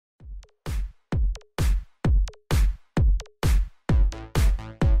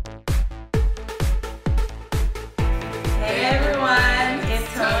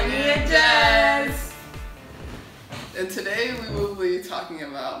talking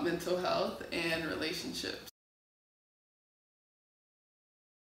about mental health and relationships.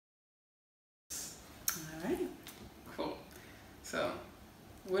 All right. Cool. So,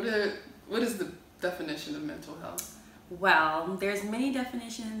 what is the definition of mental health? Well, there's many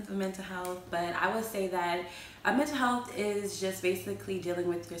definitions of mental health, but I would say that mental health is just basically dealing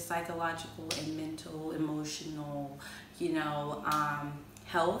with your psychological and mental, emotional,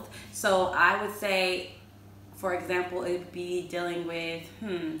 health. So I would say, for example, it would be dealing with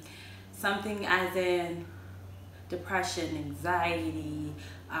something as in depression, anxiety,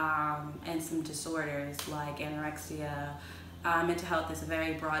 and some disorders like anorexia. Mental health is a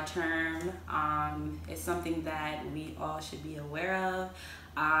very broad term. It's something that we all should be aware of.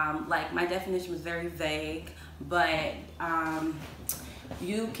 Like my definition was very vague, but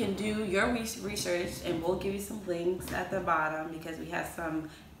you can do your research, and we'll give you some links at the bottom because we have some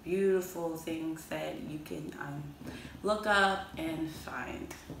beautiful things that you can look up and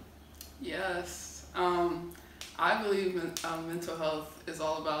find. Yes. I believe mental health is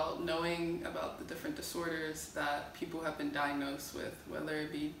all about knowing about the different disorders that people have been diagnosed with, whether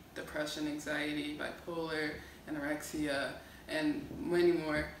it be depression, anxiety, bipolar, anorexia, and many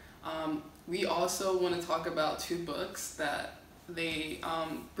more. We also want to talk about two books that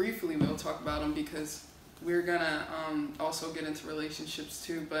briefly we'll talk about them because we're gonna also get into relationships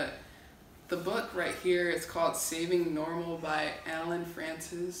too. But the book right here is called Saving Normal by Alan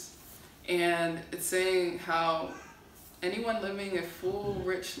Francis. And it's saying how anyone living a full,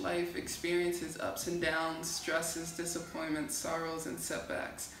 rich life experiences ups and downs, stresses, disappointments, sorrows, and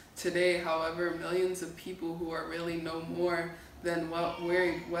setbacks. Today, however, millions of people who are really no more than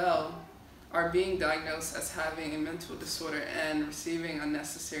very well are being diagnosed as having a mental disorder and receiving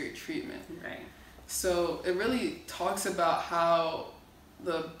unnecessary treatment. Right. So it really talks about how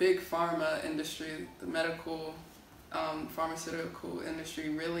the big pharma industry, the medical, pharmaceutical industry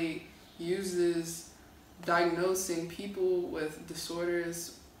really uses diagnosing people with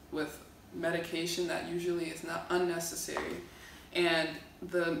disorders with medication that usually is not unnecessary, and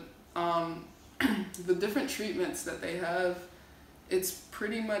the the different treatments that they have, it's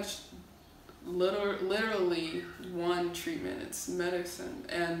pretty much literally one treatment. It's medicine,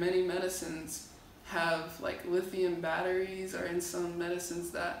 and many medicines have like lithium batteries are in some medicines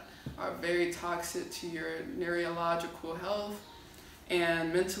that are very toxic to your neurological health.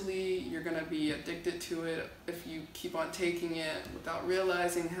 And mentally, you're going to be addicted to it if you keep on taking it without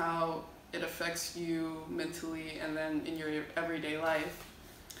realizing how it affects you mentally and then in your everyday life.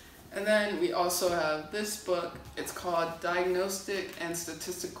 And then we also have this book. It's called Diagnostic and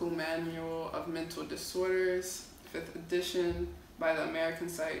Statistical Manual of Mental Disorders, 5th edition, by the American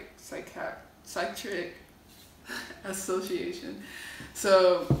Psychiatric Association.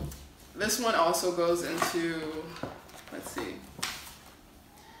 So this one also goes into, let's see,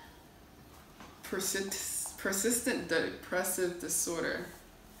 persistent depressive disorder,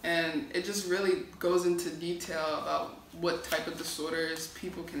 and it just really goes into detail about what type of disorders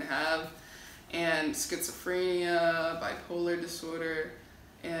people can have, and schizophrenia, bipolar disorder,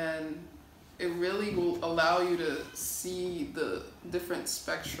 and it really will allow you to see the different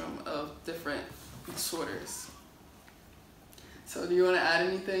spectrum of different disorders. So do you want to add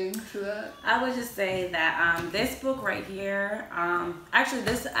anything to that? I would just say that this book right here,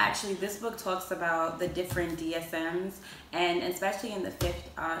 this book talks about the different DSMs, and especially in the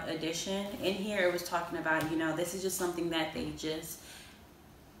 5th edition, in here it was talking about, this is just something that they just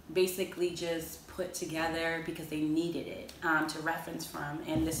basically just put together because they needed it to reference from,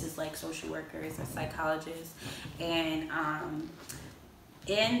 and this is like social workers and psychologists, and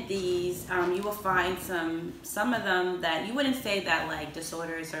in these, you will find some of them that you wouldn't say that like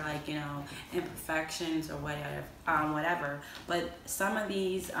disorders or like imperfections or whatever, but some of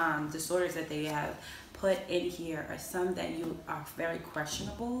these disorders that they have put in here are some that you are very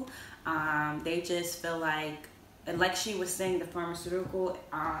questionable. They just feel like, and like she was saying, the pharmaceutical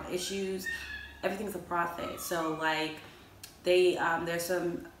issues, everything's a profit. So like there's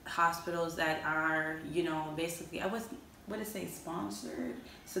some hospitals that are basically, what to say, sponsored,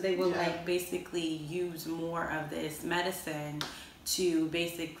 so they will like basically use more of this medicine to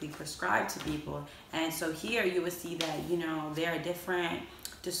basically prescribe to people. And so here you would see that there are different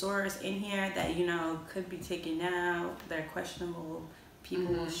disorders in here that could be taken out, they're questionable,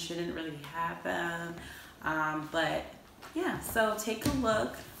 people shouldn't really have them, but yeah, so take a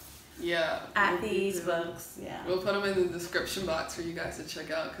look at these books. We'll put them in the description box for you guys to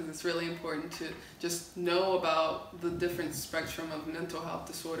check out, because it's really important to just know about the different spectrum of mental health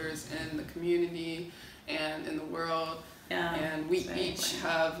disorders in the community and in the world. And we each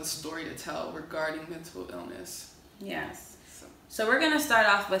have a story to tell regarding mental illness. Yes. So we're going to start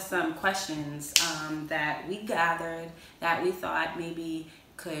off with some questions that we gathered that we thought maybe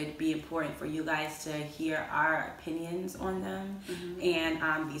could be important for you guys to hear our opinions on them.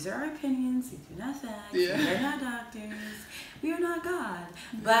 And these are our opinions. These are not facts. Yeah. We are not doctors. We are not God.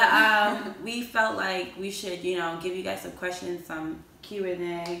 But we felt like we should, give you guys some questions, some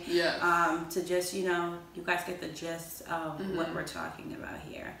Q&A. Yes. To just, you guys get the gist of what we're talking about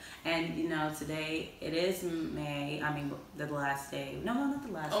here. And, today it is May. I mean, the last day. No, not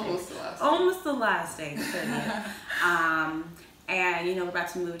the last Almost day. the last day. Almost the last day. The 30th. And, we're about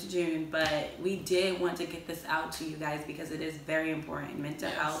to move to June, but we did want to get this out to you guys because it is very important. Mental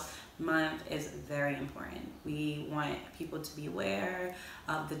Health Month is very important. We want people to be aware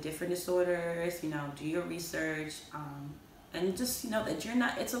of the different disorders, do your research, and just know that you're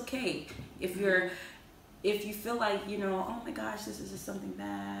not, it's okay if if you feel like, oh my gosh, this is just something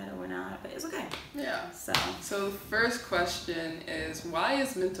bad or not, but it's okay. Yeah. So the first question is, why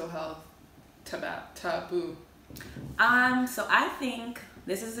is mental health taboo? So I think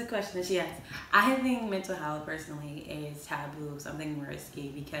this is a question that she asked. I think mental health personally is taboo, something risky,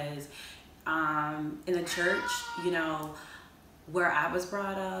 because in the church, where I was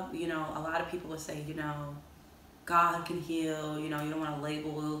brought up, a lot of people would say, God can heal, you don't want to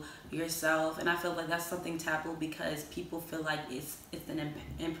label yourself, and I feel like that's something taboo because people feel like it's an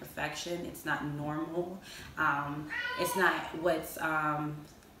imperfection, it's not normal, it's not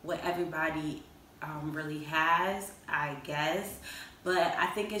what everybody really has, I guess. But I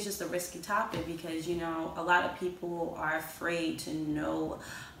think it's just a risky topic because, a lot of people are afraid to know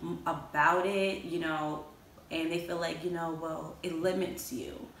about it, and they feel like, well, it limits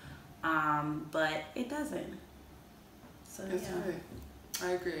you. But it doesn't. So, That's right.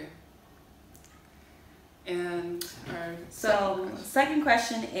 I agree. And our second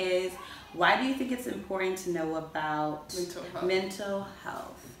question is, why do you think it's important to know about mental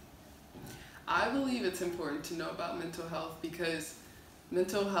health? I believe it's important to know about mental health because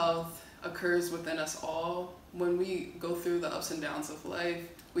mental health occurs within us all. When we go through the ups and downs of life,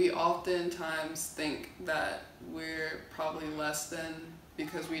 we oftentimes think that we're probably less than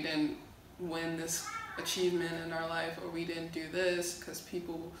because we didn't win this achievement in our life, or we didn't do this because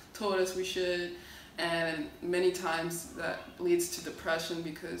people told us we should. And many times that leads to depression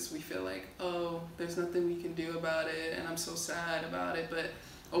because we feel like, oh, there's nothing we can do about it and I'm so sad about it. But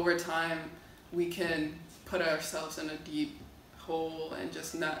over time, we can put ourselves in a deep hole and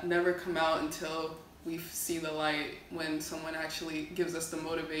just never come out until we see the light, when someone actually gives us the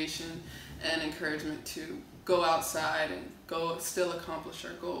motivation and encouragement to go outside and still accomplish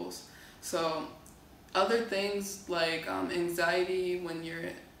our goals. So other things like anxiety,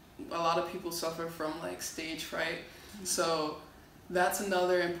 a lot of people suffer from like stage fright. So that's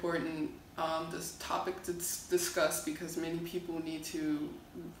another important this topic to discuss because many people need to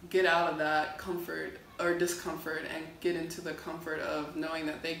get out of that comfort or discomfort and get into the comfort of knowing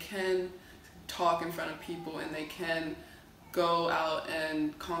that they can talk in front of people and they can go out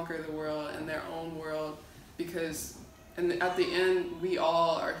and conquer the world in their own world, because at the end we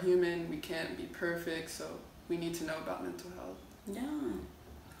all are human, we can't be perfect, so we need to know about mental health. Yeah,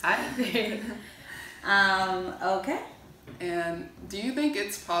 I agree. Okay. And do you think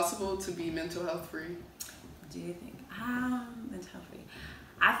it's possible to be mental health free? Do you think mental health free?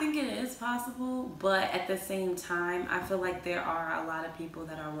 I think it is possible, but at the same time, I feel like there are a lot of people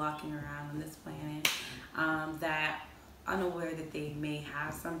that are walking around on this planet that unaware that they may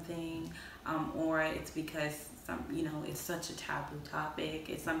have something, or it's because it's such a taboo topic.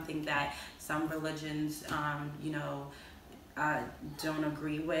 It's something that some religions, don't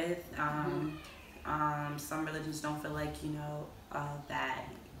agree with. Some religions don't feel like, that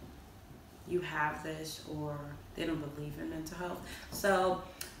you have this, or they don't believe in mental health. So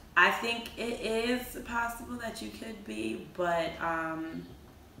I think it is possible that you could be, but I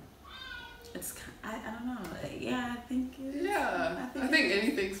don't know. Yeah, I think it is. Yeah, I think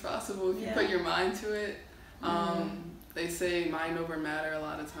anything's possible if you put your mind to it. They say mind over matter a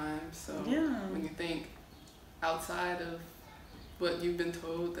lot of times. So when you think outside of what you've been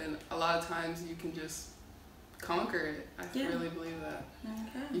told, then a lot of times you can just conquer it. I really believe that.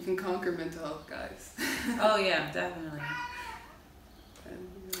 Okay. You can conquer mental health, guys. Oh yeah, definitely.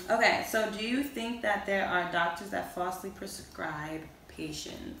 Okay, so do you think that there are doctors that falsely prescribe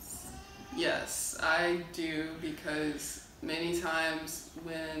patients? Yes, I do, because many times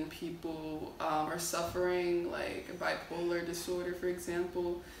when people are suffering like a bipolar disorder, for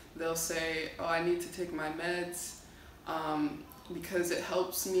example, they'll say, oh, I need to take my meds because it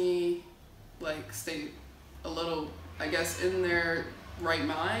helps me like stay a little, I guess, in their right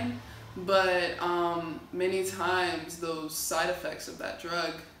mind. But many times those side effects of that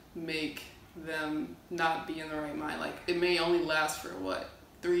drug make them not be in the right mind. Like it may only last for what,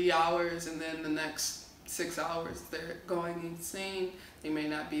 3 hours, and then the next 6 hours they're going insane. They may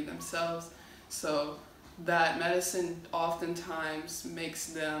not be themselves. So that medicine oftentimes makes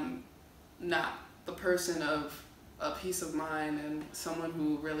them not the person of a peace of mind and someone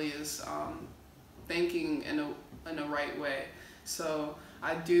who really is thinking in a right way. So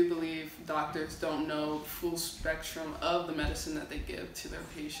I do believe doctors don't know full spectrum of the medicine that they give to their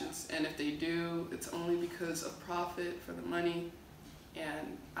patients, and if they do, it's only because of profit, for the money.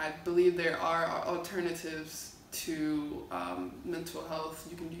 And I believe there are alternatives to mental health.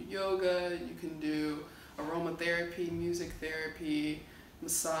 You can do yoga, you can do aromatherapy, music therapy,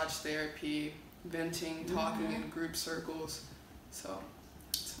 massage therapy, venting, talking in group circles. So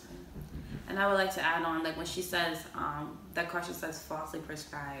and I would like to add on, like when she says, that question says falsely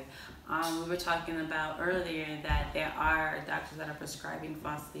prescribed. We were talking about earlier that there are doctors that are prescribing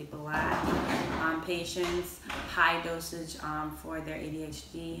falsely black patients high dosage for their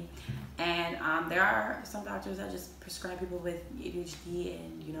ADHD. And there are some doctors that just prescribe people with ADHD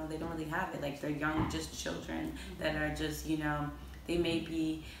and, you know, they don't really have it. Like they're young, just children that are just, you know, they may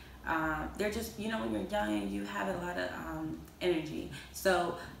be, they're just, you know, when you're young, you have a lot of energy.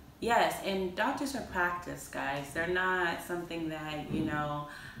 So yes, and doctors are practice, guys. They're not something that, you know,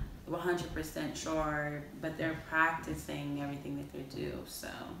 100% sure, but they're practicing everything that they do. So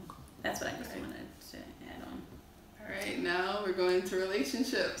that's what I just wanted to add on. All right, now we're going to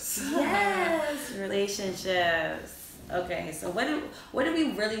relationships. Yes, relationships. Okay, so what do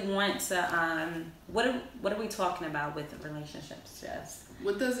we really want to what are we talking about with relationships, Jess?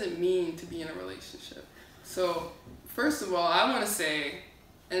 What does it mean to be in a relationship? So first of all, I want to say,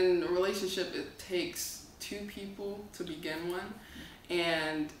 in a relationship, it takes two people to begin one,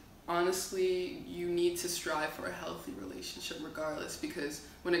 and honestly, you need to strive for a healthy relationship regardless, because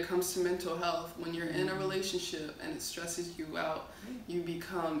when it comes to mental health, when you're in a relationship and it stresses you out, you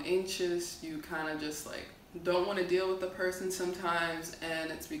become anxious, you kind of just like don't want to deal with the person sometimes,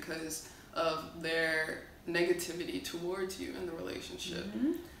 and it's because of their negativity towards you in the relationship.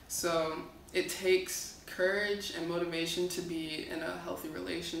 So it takes courage and motivation to be in a healthy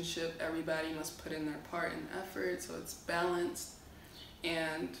relationship. Everybody must put in their part and effort so it's balanced,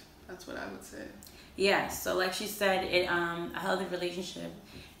 and that's what I would say. Yeah, so like she said, a healthy relationship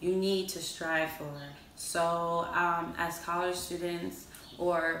you need to strive for. So as college students,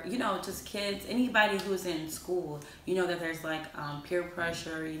 or, you know, just kids, anybody who's in school, you know that there's like peer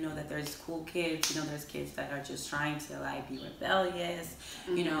pressure, you know that there's cool kids, you know there's kids that are just trying to like be rebellious,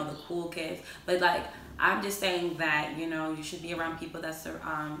 you know, the cool kids. But like, I'm just saying that, you know, you should be around people that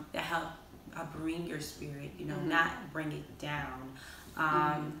help bring your spirit, you know, not bring it down.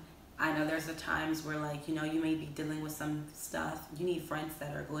 I know there's times where, like, you know, you may be dealing with some stuff. You need friends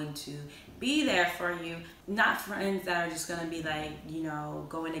that are going to be there for you, not friends that are just going to be like, you know,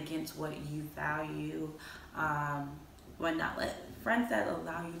 going against what you value, whatnot. Friends that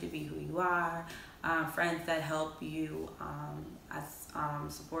allow you to be who you are, friends that help you,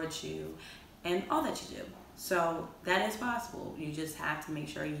 support you, and all that you do. So that is possible. You just have to make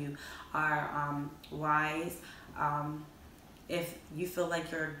sure you are wise. If you feel like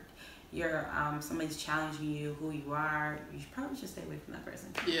you're somebody's challenging you, who you are, you should probably just stay away from that person.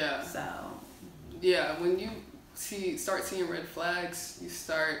 Yeah. So. Yeah, when you start seeing red flags, you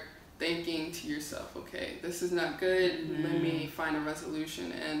start thinking to yourself, okay, this is not good. Let me find a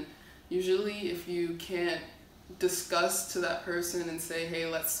resolution. And usually, if you can't discuss to that person and say, hey,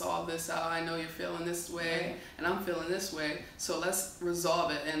 let's solve this out. I know you're feeling this way, and I'm feeling this way, so let's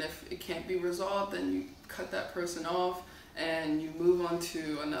resolve it. And if it can't be resolved, then you cut that person off and you move on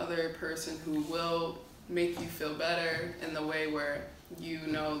to another person who will make you feel better in the way where you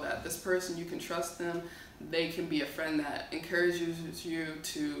know that this person, you can trust them. They can be a friend that encourages you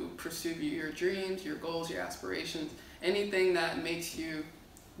to pursue your dreams, your goals, your aspirations, anything that makes you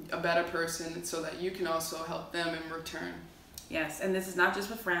a better person, so that you can also help them in return. Yes, and this is not just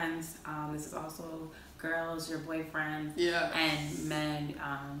with friends. This is also girls, your boyfriends, and men,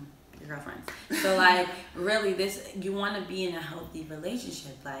 your girlfriends. So like, really, you want to be in a healthy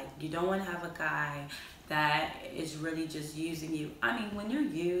relationship. Like, you don't want to have a guy that is really just using you. I mean, when you're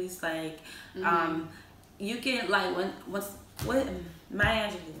used, like, you can, like, when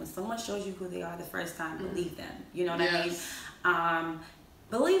someone shows you who they are the first time, believe them. You know what I mean?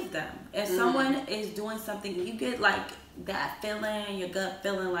 Believe them. If someone is doing something, you get like that feeling, your gut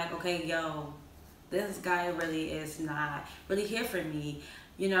feeling like, okay, yo, this guy really is not really here for me.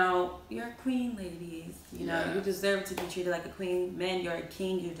 You know, you're a queen, ladies. You know, you deserve to be treated like a queen. Men, you're a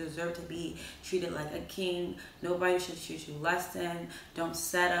king. You deserve to be treated like a king. Nobody should treat you less than. Don't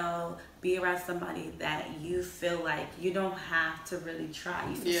settle. Be around somebody that you feel like you don't have to really try.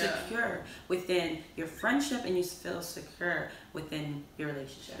 You feel secure within your friendship, and you feel secure within your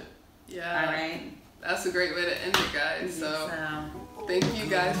relationship. Yeah. All right. That's a great way to end it, guys. So thank you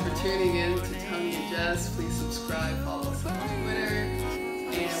guys for tuning in to Tony and Jess. Please subscribe, follow us on Twitter.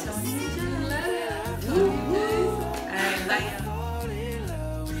 And we'll see you later. And